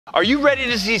Are you ready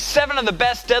to see 7 of the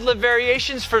best deadlift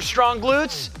variations for strong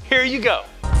glutes? Here you go.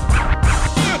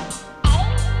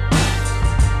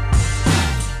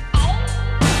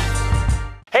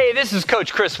 Hey, this is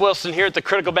Coach Chris Wilson here at the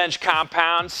Critical Bench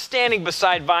Compound, standing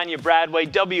beside Vania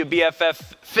Bradway, WBFF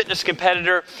fitness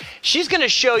competitor. She's going to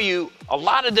show you a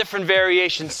lot of different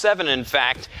variations, 7 in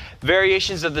fact,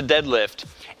 variations of the deadlift.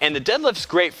 And the deadlift's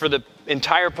great for the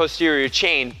entire posterior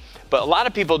chain, but a lot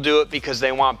of people do it because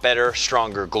they want better,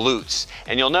 stronger glutes.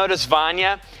 And you'll notice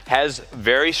Vania has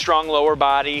very strong lower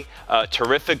body,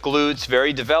 terrific glutes,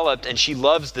 very developed, and she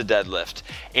loves the deadlift.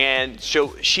 And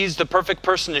so she's the perfect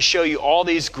person to show you all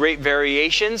these great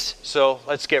variations. So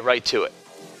let's get right to it.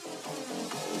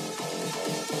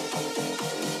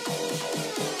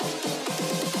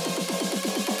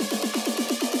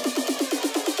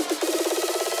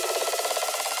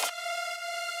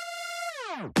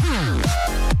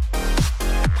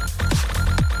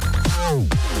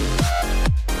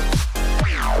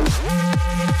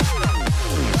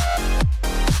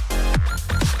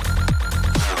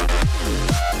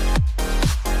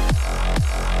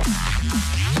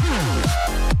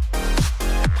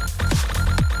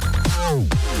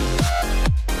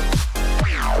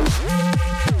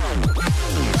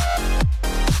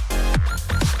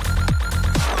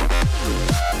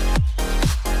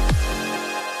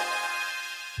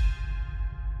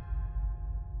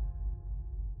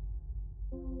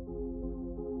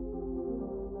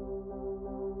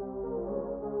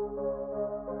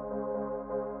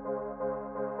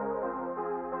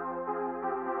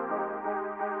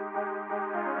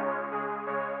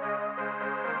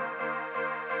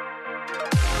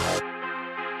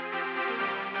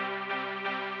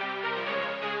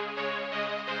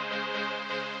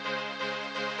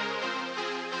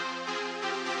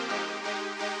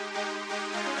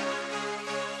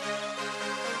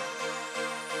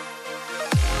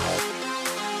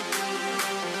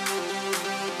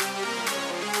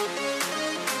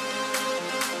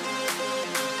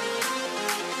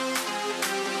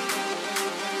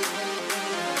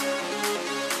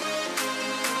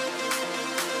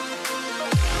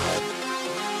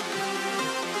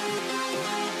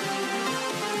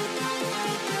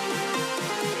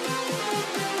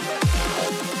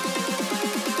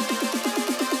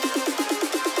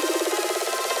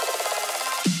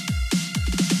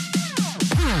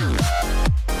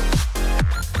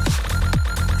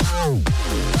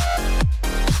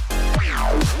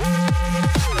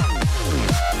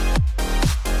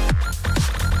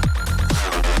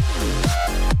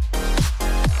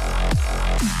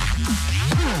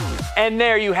 And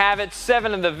there you have it,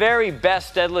 7 of the very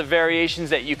best deadlift variations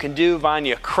that you can do.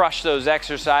 Vania crushed those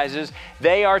exercises.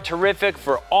 They are terrific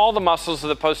for all the muscles of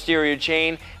the posterior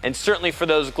chain and certainly for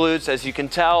those glutes. As you can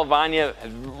tell, Vania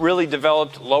has really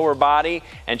developed lower body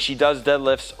and she does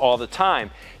deadlifts all the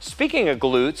time. Speaking of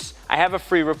glutes, I have a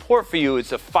free report for you.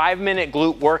 It's a 5-minute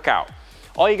glute workout.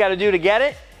 All you got to do to get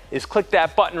it is click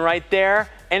that button right there,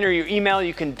 enter your email,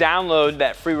 you can download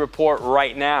that free report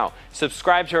right now.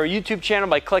 Subscribe to our YouTube channel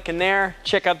by clicking there.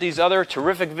 Check out these other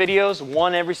terrific videos,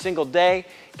 one every single day.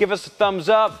 Give us a thumbs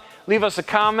up, leave us a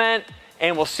comment,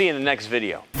 and we'll see you in the next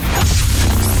video.